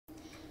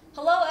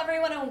Hello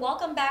everyone and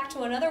welcome back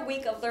to another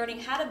week of learning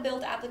how to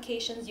build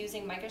applications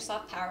using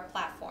Microsoft Power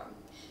Platform.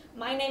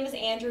 My name is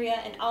Andrea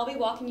and I'll be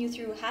walking you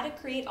through how to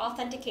create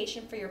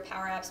authentication for your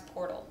Power Apps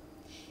portal.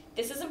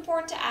 This is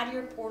important to add to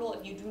your portal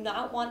if you do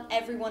not want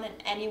everyone and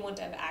anyone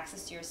to have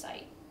access to your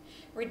site.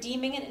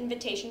 Redeeming an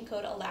invitation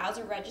code allows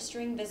a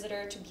registering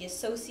visitor to be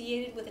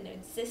associated with an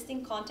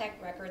existing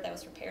contact record that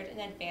was prepared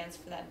in advance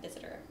for that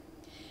visitor.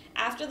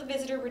 After the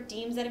visitor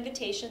redeems that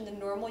invitation, the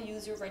normal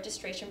user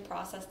registration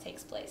process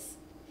takes place.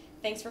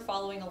 Thanks for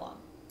following along.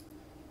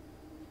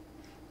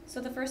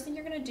 So the first thing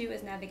you're going to do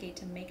is navigate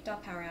to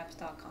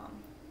make.powerapps.com,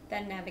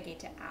 then navigate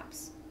to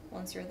Apps.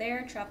 Once you're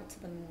there, travel to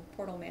the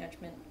Portal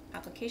Management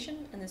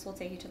application, and this will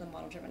take you to the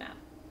Model-Driven app.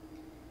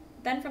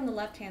 Then from the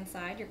left-hand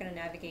side, you're going to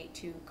navigate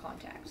to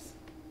Contacts.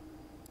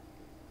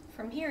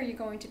 From here, you're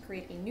going to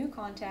create a new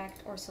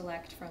contact or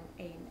select from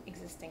an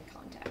existing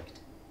contact.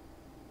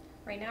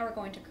 Right now, we're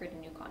going to create a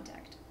new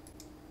contact.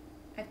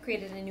 I've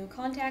created a new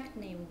contact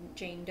named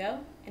Jane Doe,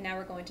 and now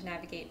we're going to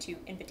navigate to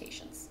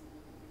Invitations.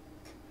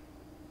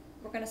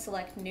 We're going to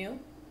select New,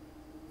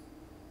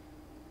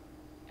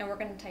 and we're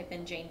going to type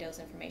in Jane Doe's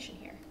information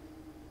here.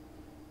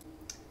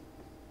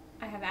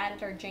 I have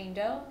added our Jane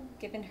Doe,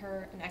 given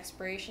her an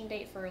expiration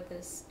date for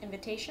this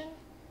invitation,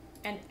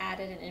 and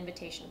added an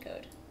invitation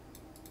code.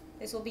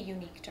 This will be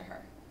unique to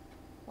her.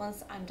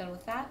 Once I'm done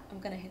with that, I'm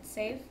going to hit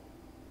Save,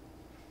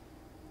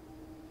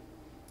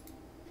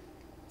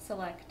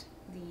 select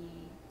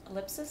the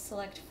ellipsis,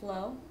 select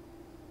Flow,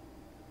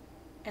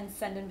 and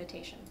Send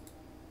Invitation.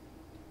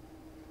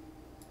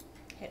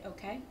 Hit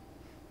OK,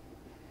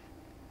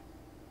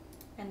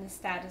 and the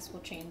status will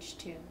change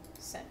to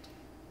Sent.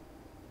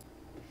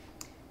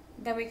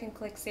 Then we can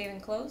click Save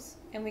and Close,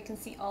 and we can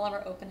see all of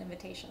our open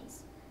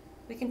invitations.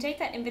 We can take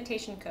that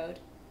invitation code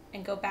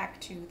and go back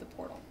to the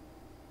portal.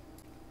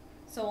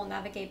 So we'll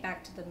navigate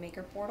back to the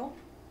Maker portal,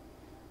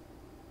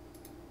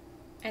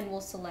 and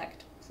we'll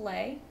select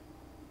Play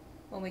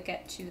when we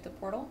get to the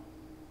portal.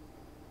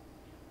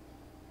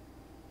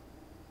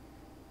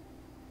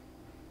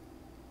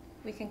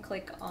 We can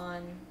click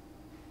on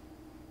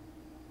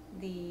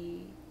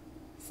the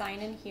sign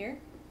in here,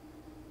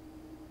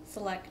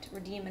 select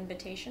Redeem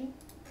Invitation,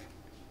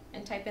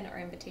 and type in our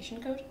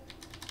invitation code.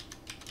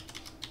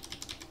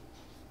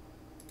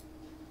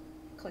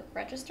 Click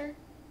Register,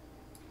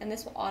 and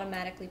this will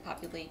automatically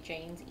populate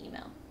Jane's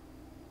email.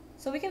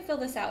 So we can fill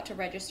this out to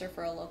register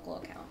for a local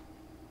account.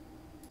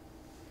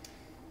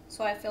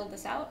 So I filled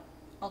this out.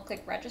 I'll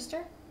click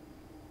Register,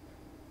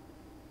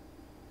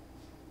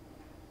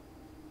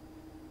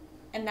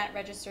 and that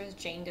registers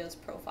Jane Doe's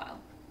profile.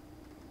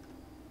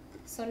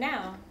 So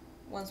now,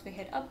 once we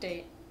hit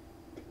Update,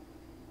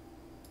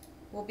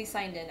 we'll be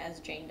signed in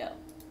as Jane Doe.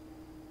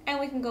 And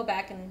we can go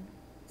back and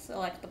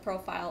select the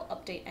profile,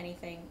 update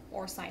anything,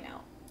 or sign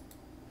out.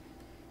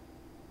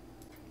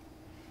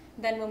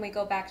 Then when we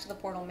go back to the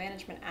Portal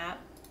Management app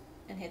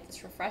and hit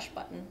this refresh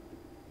button,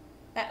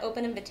 that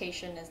open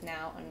invitation is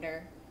now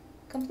under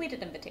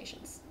Completed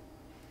Invitations.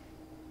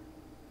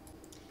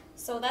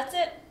 So that's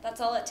it. That's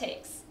all it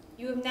takes.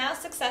 You have now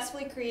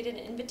successfully created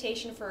an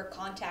invitation for a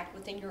contact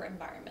within your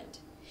environment.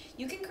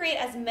 You can create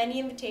as many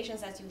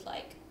invitations as you'd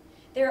like.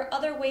 There are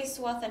other ways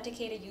to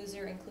authenticate a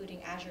user,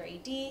 including Azure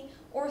AD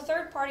or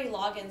third-party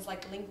logins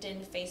like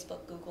LinkedIn,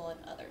 Facebook, Google, and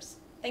others.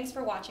 Thanks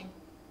for watching.